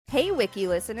Hey, Wiki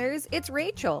listeners, it's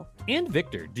Rachel. And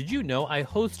Victor, did you know I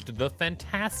host the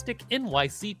fantastic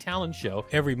NYC Talent Show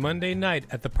every Monday night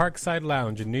at the Parkside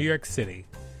Lounge in New York City?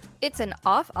 It's an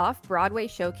off-Broadway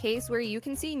showcase where you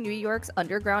can see New York's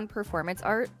underground performance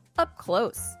art up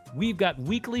close. We've got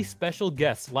weekly special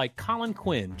guests like Colin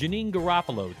Quinn, Janine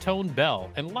Garofalo, Tone Bell,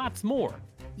 and lots more.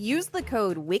 Use the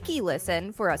code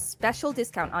WIKILISTEN for a special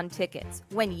discount on tickets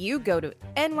when you go to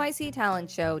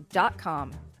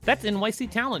nyctalentshow.com. That's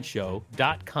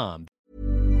nyctalentshow.com.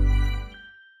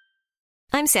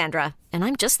 I'm Sandra, and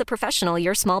I'm just the professional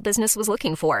your small business was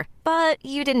looking for. But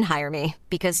you didn't hire me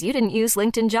because you didn't use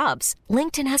LinkedIn Jobs.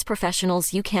 LinkedIn has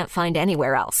professionals you can't find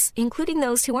anywhere else, including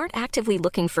those who aren't actively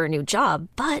looking for a new job,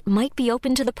 but might be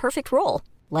open to the perfect role,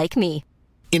 like me.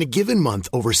 In a given month,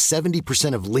 over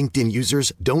 70% of LinkedIn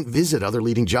users don't visit other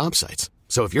leading job sites.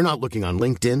 So if you're not looking on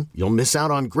LinkedIn, you'll miss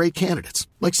out on great candidates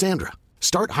like Sandra.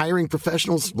 Start hiring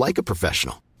professionals like a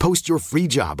professional. Post your free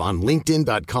job on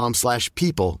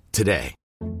linkedin.com/people today.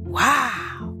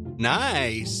 Wow.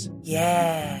 Nice.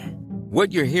 Yeah.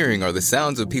 What you're hearing are the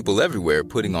sounds of people everywhere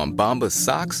putting on Bombas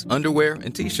socks, underwear,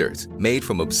 and T-shirts made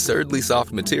from absurdly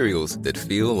soft materials that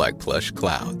feel like plush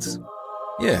clouds.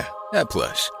 Yeah, that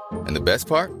plush. And the best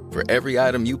part? For every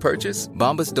item you purchase,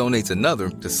 Bombas donates another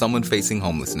to someone facing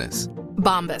homelessness.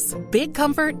 Bombas. Big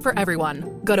comfort for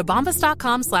everyone. Go to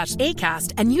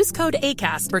bombas.com/ACAST and use code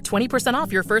ACAST for 20%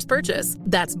 off your first purchase.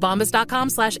 That's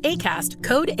bombas.com/ACAST.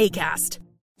 Code ACAST.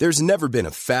 There's never been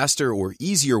a faster or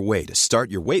easier way to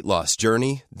start your weight loss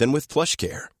journey than with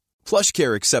PlushCare.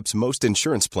 PlushCare accepts most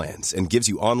insurance plans and gives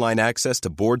you online access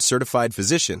to board-certified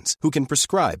physicians who can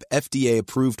prescribe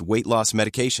FDA-approved weight loss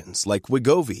medications like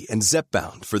Wegovy and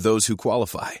Zepbound for those who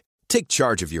qualify. Take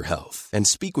charge of your health and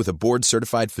speak with a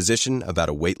board-certified physician about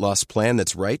a weight loss plan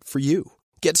that's right for you.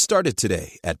 Get started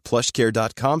today at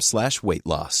plushcare.com/weight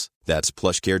loss. That's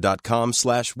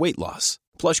plushcare.com/weight loss.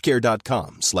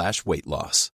 plushcare.com/weight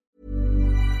loss.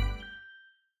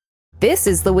 This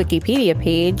is the Wikipedia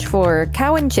page for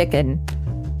Cow and Chicken.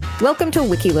 Welcome to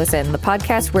WikiListen, the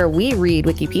podcast where we read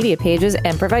Wikipedia pages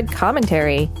and provide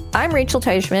commentary. I'm Rachel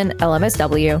Teichman,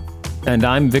 LMSW. And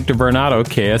I'm Victor Bernardo,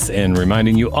 KSN,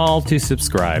 reminding you all to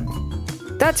subscribe.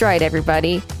 That's right,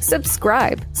 everybody.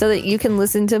 Subscribe so that you can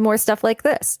listen to more stuff like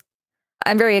this.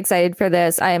 I'm very excited for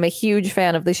this. I am a huge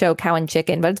fan of the show Cow and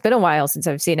Chicken, but it's been a while since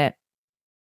I've seen it.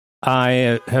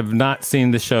 I have not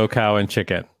seen the show Cow and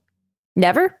Chicken.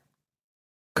 Never?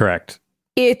 Correct.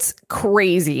 It's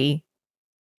crazy.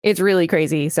 It's really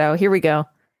crazy. So here we go.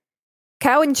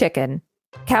 Cow and Chicken.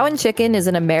 Cow and Chicken is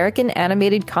an American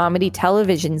animated comedy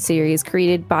television series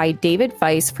created by David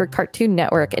Feiss for Cartoon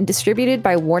Network and distributed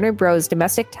by Warner Bros.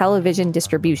 Domestic Television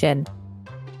Distribution.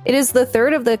 It is the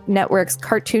third of the network's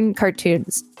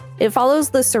cartoons. It follows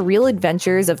the surreal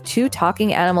adventures of two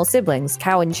talking animal siblings,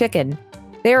 Cow and Chicken.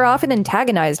 They are often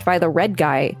antagonized by the Red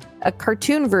Guy, a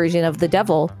cartoon version of the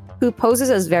devil, who poses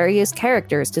as various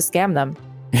characters to scam them.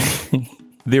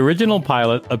 The original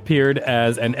pilot appeared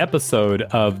as an episode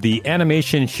of the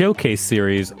animation showcase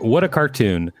series, What a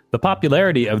Cartoon. The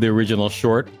popularity of the original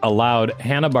short allowed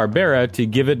Hanna-Barbera to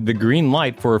give it the green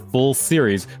light for a full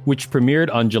series, which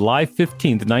premiered on July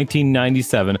 15th,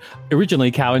 1997.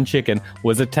 Originally, Cow and Chicken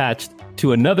was attached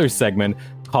to another segment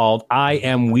called I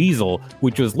Am Weasel,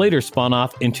 which was later spun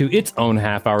off into its own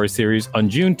half-hour series on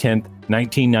June 10th,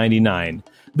 1999.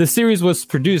 The series was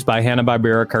produced by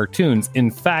Hanna-Barbera Cartoons.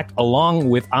 In fact, along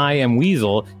with I Am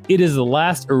Weasel, it is the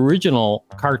last original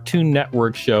Cartoon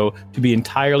Network show to be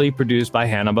entirely produced by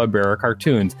Hanna-Barbera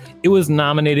Cartoons. It was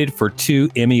nominated for 2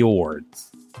 Emmy Awards.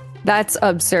 That's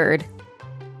absurd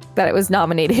that it was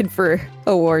nominated for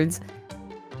awards.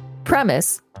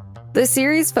 Premise. The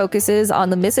series focuses on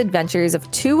the misadventures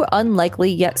of two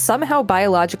unlikely yet somehow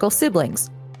biological siblings.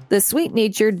 The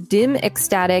sweet-natured, dim,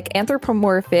 ecstatic,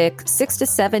 anthropomorphic 6 to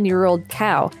 7-year-old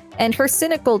cow and her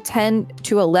cynical 10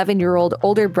 to 11-year-old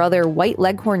older brother White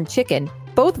Leghorn Chicken,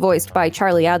 both voiced by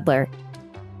Charlie Adler.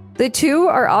 The two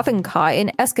are often caught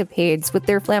in escapades with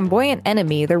their flamboyant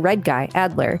enemy, the Red Guy,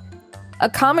 Adler, a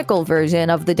comical version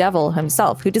of the devil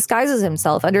himself who disguises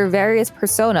himself under various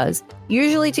personas,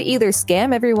 usually to either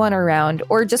scam everyone around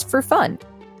or just for fun.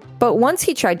 But once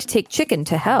he tried to take Chicken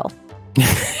to hell.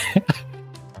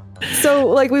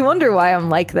 So, we wonder why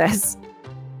I'm like this.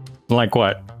 Like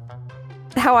what?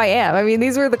 How I am. I mean,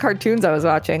 these were the cartoons I was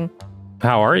watching.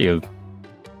 How are you?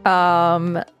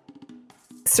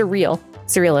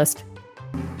 Surrealist.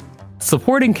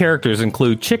 Supporting characters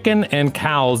include Chicken and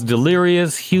Cow's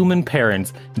delirious human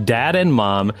parents, Dad and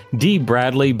Mom, Dee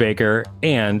Bradley Baker,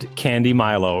 and Candy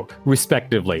Milo,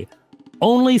 respectively.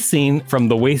 only seen from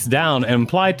the waist down and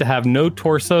implied to have no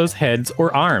torsos, heads,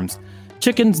 or arms.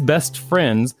 Chicken's best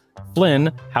friends,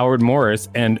 Flynn, Howard Morris,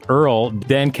 and Earl,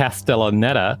 Dan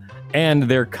Castellaneta, and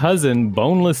their cousin,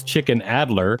 Boneless Chicken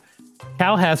Adler.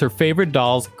 Cow has her favorite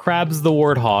dolls, Krabs the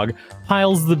Warthog,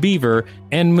 Piles the Beaver,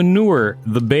 and Manure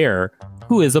the Bear,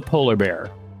 who is a polar bear.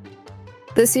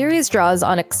 The series draws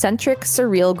on eccentric,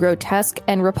 surreal, grotesque,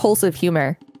 and repulsive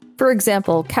humor. For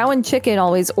example, Cow and Chicken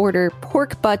always order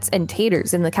pork butts and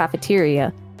taters in the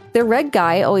cafeteria. The red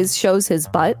guy always shows his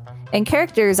butt, and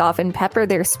characters often pepper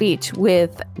their speech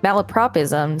with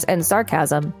malapropisms and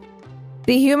sarcasm.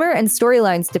 The humor and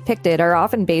storylines depicted are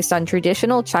often based on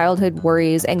traditional childhood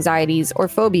worries, anxieties, or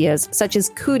phobias, such as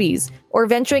cooties or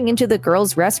venturing into the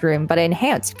girls' restroom, but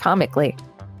enhanced comically.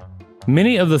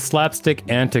 Many of the slapstick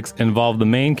antics involve the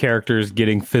main characters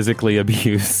getting physically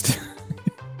abused.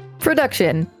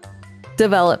 Production.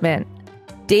 Development.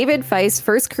 David Feiss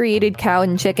first created Cow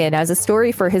and Chicken as a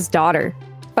story for his daughter.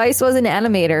 Feiss was an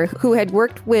animator who had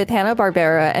worked with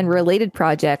Hanna-Barbera and related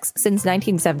projects since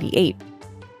 1978.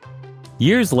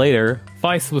 Years later,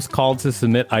 Feiss was called to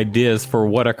submit ideas for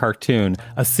What a Cartoon,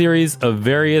 a series of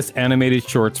various animated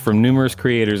shorts from numerous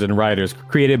creators and writers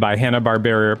created by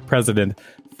Hanna-Barbera president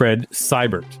Fred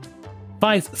Seibert.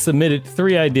 Feiss submitted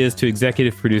 3 ideas to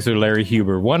executive producer Larry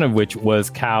Huber, one of which was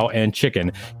Cow and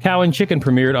Chicken. Cow and Chicken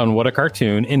premiered on What a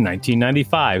Cartoon in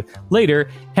 1995.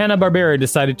 Later, Hanna-Barbera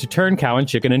decided to turn Cow and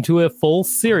Chicken into a full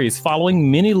series,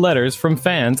 following many letters from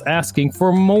fans asking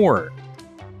for more.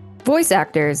 Voice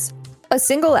actors. A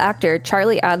single actor,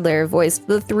 Charlie Adler, voiced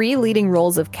the 3 leading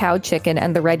roles of Cow, Chicken,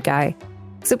 and the Red Guy.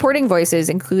 Supporting voices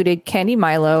included Candy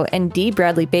Milo and Dee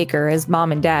Bradley Baker as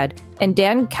Mom and Dad, and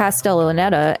Dan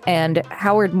Castellaneta and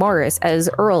Howard Morris as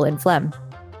Earl and Flem.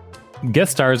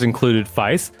 Guest stars included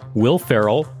Feiss, Will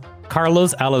Ferrell,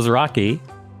 Carlos Alazraqui,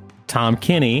 Tom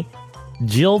Kenny,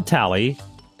 Jill Talley,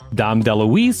 Dom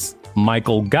DeLuise,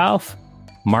 Michael Gough,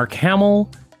 Mark Hamill,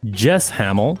 Jess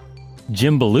Hamill,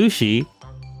 Jim Belushi,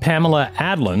 Pamela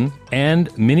Adlon,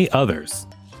 and many others.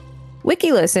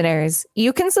 Wiki listeners,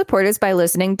 you can support us by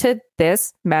listening to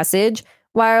this message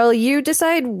while you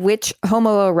decide which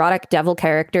homoerotic devil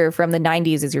character from the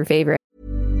 90s is your favorite.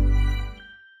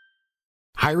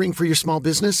 Hiring for your small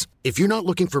business? If you're not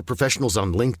looking for professionals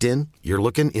on LinkedIn, you're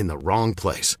looking in the wrong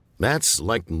place. That's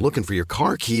like looking for your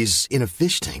car keys in a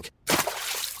fish tank.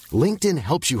 LinkedIn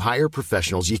helps you hire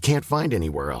professionals you can't find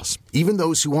anywhere else, even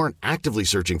those who aren't actively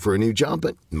searching for a new job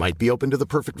but might be open to the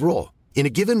perfect role. In a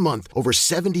given month, over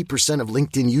 70% of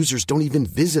LinkedIn users don't even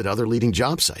visit other leading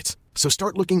job sites. So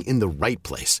start looking in the right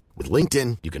place. With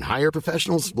LinkedIn, you can hire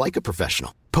professionals like a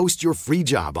professional. Post your free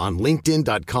job on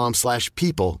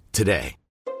linkedin.com/people today.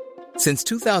 Since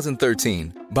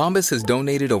 2013, Bombas has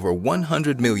donated over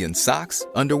 100 million socks,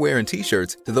 underwear, and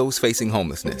T-shirts to those facing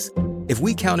homelessness. If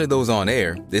we counted those on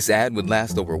air, this ad would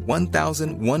last over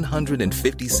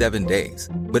 1,157 days.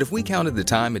 But if we counted the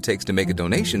time it takes to make a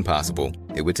donation possible,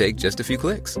 it would take just a few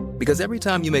clicks. Because every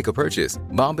time you make a purchase,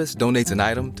 Bombas donates an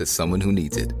item to someone who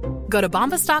needs it. Go to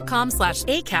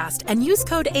bombas.com/ACAST and use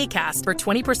code ACAST for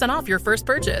 20% off your first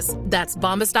purchase. That's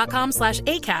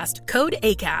bombas.com/ACAST, code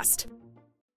ACAST.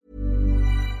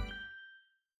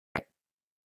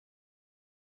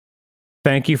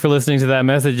 Thank you for listening to that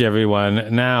message,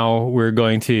 everyone. Now we're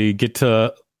going to get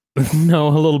to know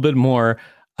a little bit more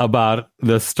about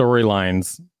the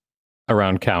storylines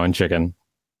around Cow and Chicken.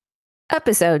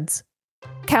 Episodes.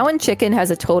 Cow and Chicken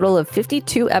has a total of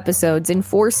 52 episodes in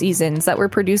 4 seasons that were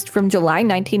produced from July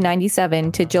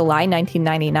 1997 to July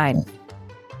 1999.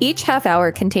 Each half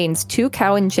hour contains 2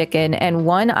 Cow and Chicken and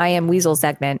 1 I Am Weasel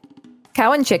segment.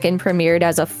 Cow and Chicken premiered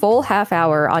as a full half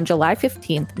hour on July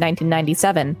 15th,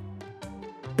 1997.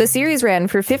 The series ran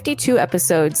for 52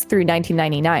 episodes through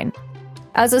 1999.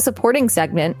 As a supporting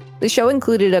segment, the show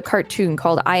included a cartoon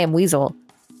called I Am Weasel.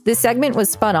 This segment was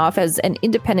spun off as an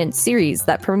independent series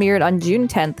that premiered on June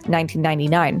 10th,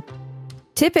 1999.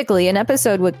 Typically, an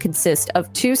episode would consist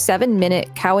of 2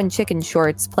 7-minute Cow and Chicken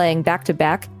shorts playing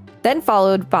back-to-back, then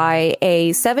followed by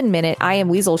a 7-minute I Am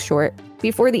Weasel short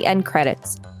before the end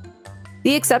credits.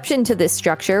 The exception to this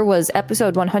structure was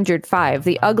episode 105,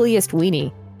 The Ugliest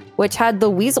Weenie, which had the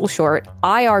Weasel short,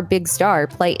 I Are Big Star,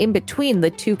 play in between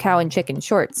the 2 Cow and Chicken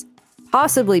shorts,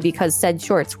 possibly because said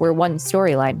shorts were one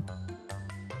storyline.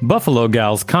 Buffalo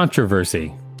Gals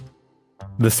Controversy.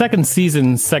 The second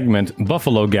season segment,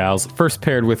 Buffalo Gals, first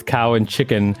paired with Cow and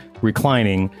Chicken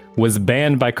reclining, was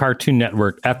banned by Cartoon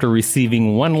Network after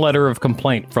receiving 1 letter of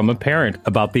complaint from a parent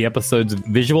about the episode's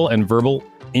visual and verbal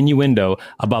innuendo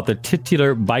about the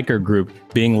titular biker group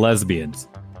being lesbians.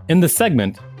 In the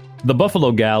segment, the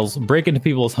Buffalo Gals break into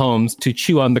people's homes to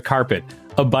chew on the carpet.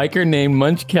 A biker named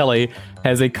Munch Kelly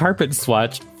has a carpet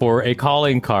swatch for a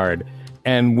calling card.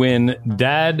 And when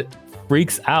Dad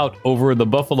freaks out over the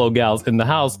Buffalo Gals in the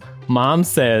house, Mom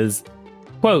says,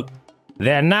 quote,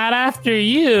 "They're not after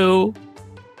you."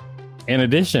 In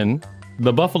addition,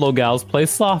 the Buffalo Gals play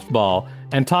softball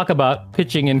and talk about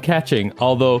pitching and catching,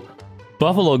 although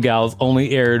Buffalo Gals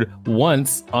only aired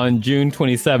once on June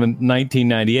 27,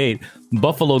 1998.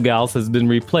 Buffalo Gals has been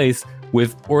replaced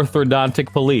with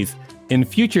Orthodontic Police in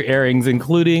future airings,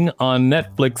 including on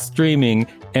Netflix streaming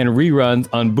and reruns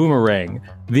on Boomerang.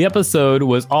 The episode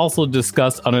was also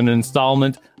discussed on an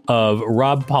installment of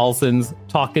Rob Paulson's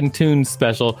Talkin' Tunes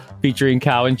special featuring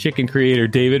Cow and Chicken creator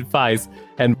David Feiss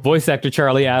and voice actor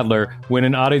Charlie Adler when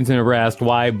an audience member asked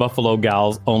why Buffalo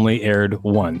Gals only aired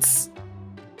once.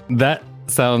 That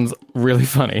sounds really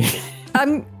funny.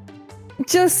 I'm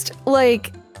just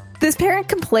like, this parent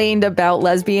complained about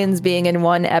lesbians being in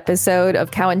one episode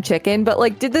of Cow and Chicken, but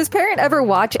like, did this parent ever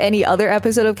watch any other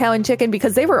episode of Cow and Chicken?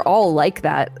 Because they were all like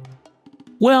that.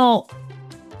 Well,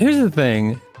 here's the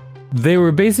thing. They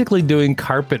were basically doing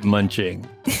carpet munching.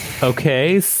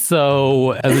 Okay,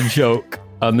 so as a joke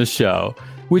on the show,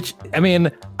 which, I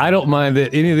mean, I don't mind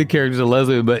that any of the characters are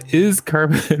lesbian, but is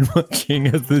carpet munching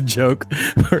as the joke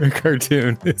for a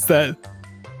cartoon? Is that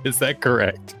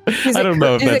correct? I don't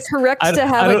know. Is it correct to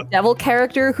have a devil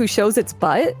character who shows its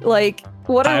butt? Like,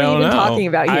 what are we even talking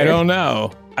about here? I don't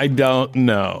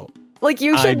know. Like,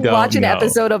 you should watch an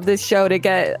episode of this show to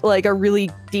get like a really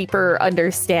deeper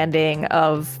understanding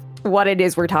of what it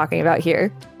is we're talking about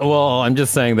here. Well, I'm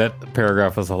just saying that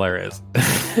paragraph was hilarious.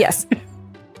 Yes.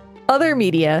 Other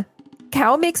media.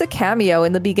 Cow makes a cameo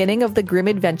in the beginning of the Grim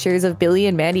Adventures of Billy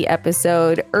and Mandy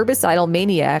episode Herbicidal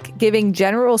Maniac, giving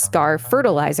General Scar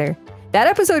fertilizer. That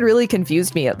episode really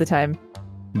confused me at the time.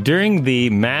 During the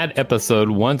Mad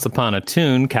episode Once Upon a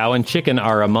Toon, Cow and Chicken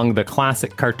are among the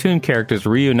classic cartoon characters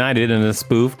reunited in a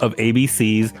spoof of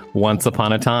ABC's Once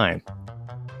Upon a Time.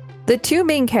 The two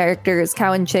main characters,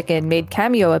 Cow and Chicken, made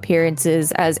cameo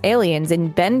appearances as aliens in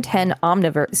Ben 10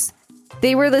 Omniverse.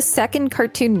 They were the second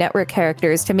Cartoon Network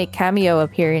characters to make cameo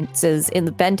appearances in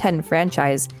the Ben 10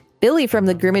 franchise, Billy from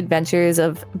the Grim Adventures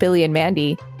of Billy and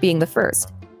Mandy being the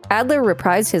first. Adler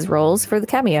reprised his roles for the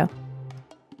cameo.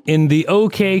 In the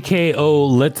OKKO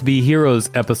Let's Be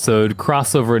Heroes episode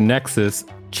Crossover Nexus,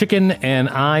 Chicken and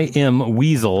I Am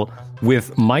Weasel,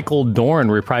 with Michael Dorn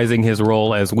reprising his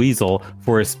role as Weasel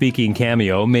for a speaking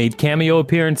cameo, made cameo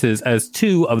appearances as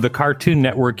two of the Cartoon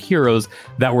Network heroes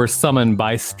that were summoned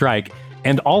by Strike.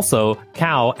 And also,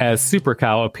 Cow as Super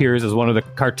Cow appears as one of the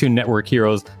Cartoon Network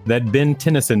heroes that Ben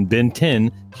Tennyson, Ben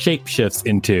 10, shapeshifts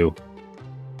into.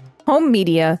 Home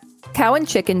media. Cow and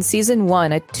Chicken Season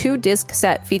 1, a 2-disc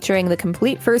set featuring the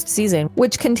complete first season,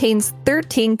 which contains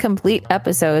 13 complete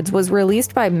episodes, was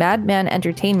released by Madman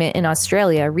Entertainment in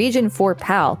Australia, Region 4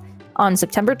 PAL, on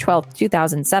September 12,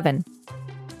 2007.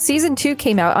 Season 2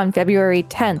 came out on February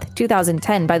 10,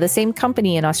 2010 by the same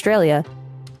company in Australia.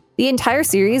 The entire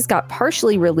series got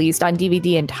partially released on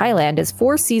DVD in Thailand as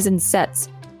 4-season sets,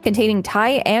 containing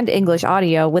Thai and English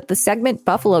audio, with the segment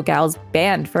Buffalo Gals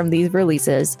banned from these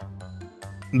releases.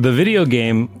 The video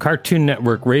game Cartoon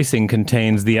Network Racing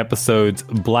contains the episodes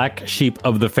Black Sheep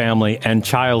of the Family and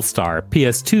Child Star,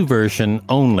 PS2 version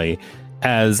only,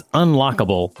 as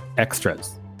unlockable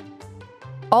extras.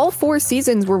 All 4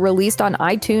 seasons were released on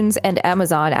iTunes and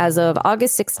Amazon as of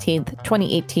August 16th,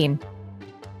 2018.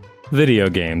 Video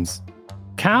games.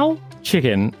 Cow,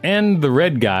 Chicken, and the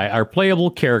Red Guy are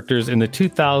playable characters in the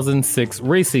 2006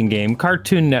 racing game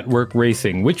Cartoon Network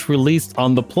Racing, which released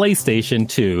on the PlayStation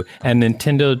 2 and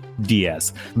Nintendo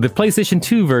DS. The PlayStation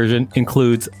 2 version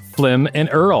includes Flim and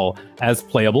Earl as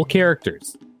playable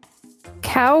characters.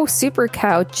 Cow, Super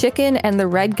Cow, Chicken, and the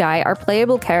Red Guy are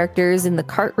playable characters in the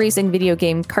kart racing video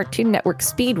game Cartoon Network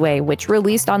Speedway, which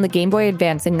released on the Game Boy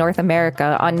Advance in North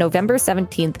America on November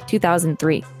 17th,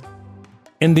 2003.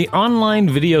 In the online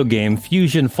video game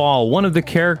Fusion Fall, one of the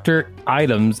character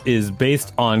items is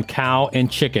based on Cow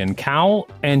and Chicken. Cow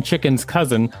and Chicken's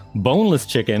cousin, Boneless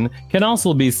Chicken, can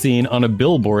also be seen on a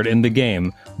billboard in the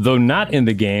game. Though not in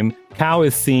the game, Cow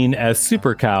is seen as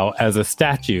Super Cow as a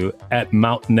statue at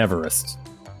Mount Everest.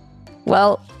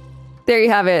 Well, there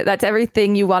you have it. That's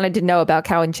everything you wanted to know about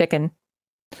Cow and Chicken.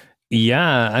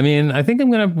 Yeah, I mean, I think I'm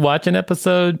going to watch an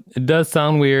episode. It does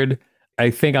sound weird. I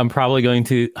think I'm probably going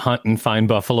to hunt and find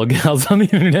Buffalo Gals on the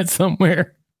internet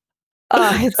somewhere.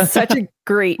 It's such a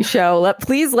great show.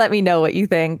 Please let me know what you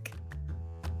think.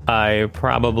 I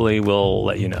probably will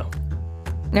let you know.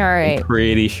 All right. I'm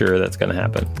pretty sure that's going to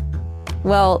happen.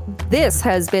 Well, this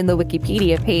has been the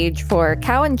Wikipedia page for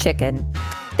Cow and Chicken.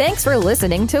 Thanks for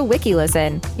listening to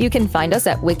WikiListen. You can find us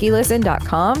at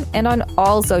wikilisten.com and on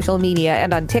all social media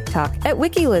and on TikTok at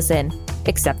WikiListen,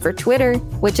 except for Twitter,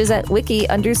 which is at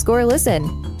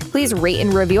wiki_listen. Please rate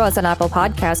and review us on Apple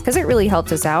Podcasts because it really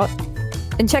helps us out.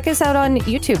 And check us out on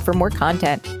YouTube for more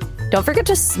content. Don't forget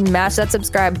to smash that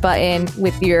subscribe button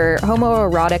with your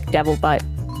homoerotic devil butt.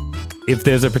 If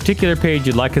there's a particular page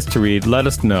you'd like us to read, let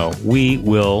us know. We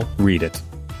will read it.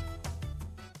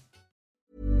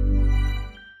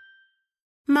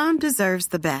 Mom deserves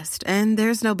the best, and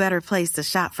there's no better place to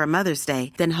shop for Mother's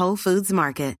Day than Whole Foods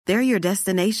Market. They're your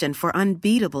destination for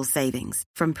unbeatable savings,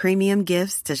 from premium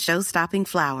gifts to show-stopping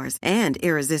flowers and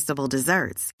irresistible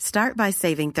desserts. Start by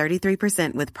saving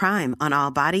 33% with Prime on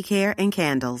all body care and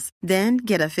candles. Then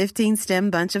get a 15-stem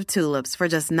bunch of tulips for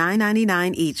just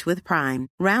 $9.99 each with Prime.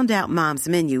 Round out Mom's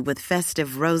menu with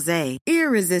festive rosé,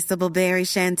 irresistible berry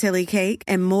chantilly cake,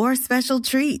 and more special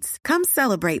treats. Come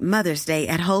celebrate Mother's Day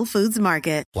at Whole Foods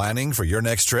Market. Planning for your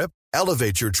next trip?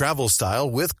 Elevate your travel style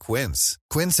with Quince.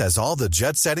 Quince has all the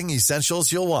jet-setting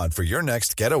essentials you'll want for your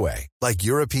next getaway, like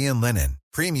European linen,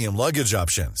 premium luggage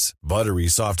options, buttery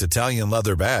soft Italian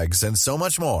leather bags, and so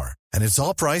much more. And it's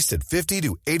all priced at 50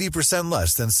 to 80%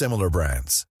 less than similar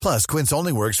brands. Plus, Quince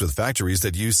only works with factories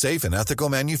that use safe and ethical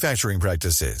manufacturing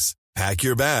practices. Pack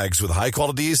your bags with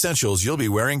high-quality essentials you'll be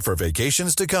wearing for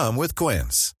vacations to come with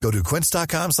Quince. Go to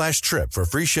quince.com/trip for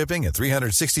free shipping and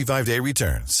 365-day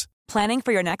returns. Planning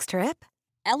for your next trip?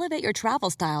 Elevate your travel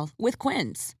style with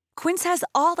Quince. Quince has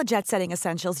all the jet-setting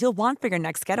essentials you'll want for your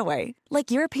next getaway,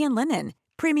 like European linen,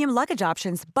 premium luggage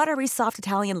options, buttery soft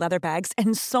Italian leather bags,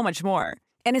 and so much more.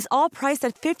 And is all priced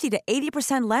at 50 to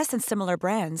 80% less than similar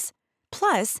brands.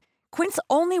 Plus, Quince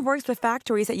only works with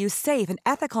factories that use safe and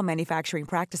ethical manufacturing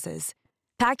practices.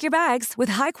 Pack your bags with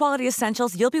high-quality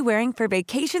essentials you'll be wearing for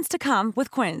vacations to come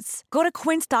with Quince. Go to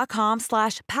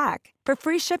quince.com/pack for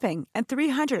free shipping and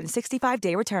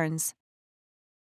 365-day returns.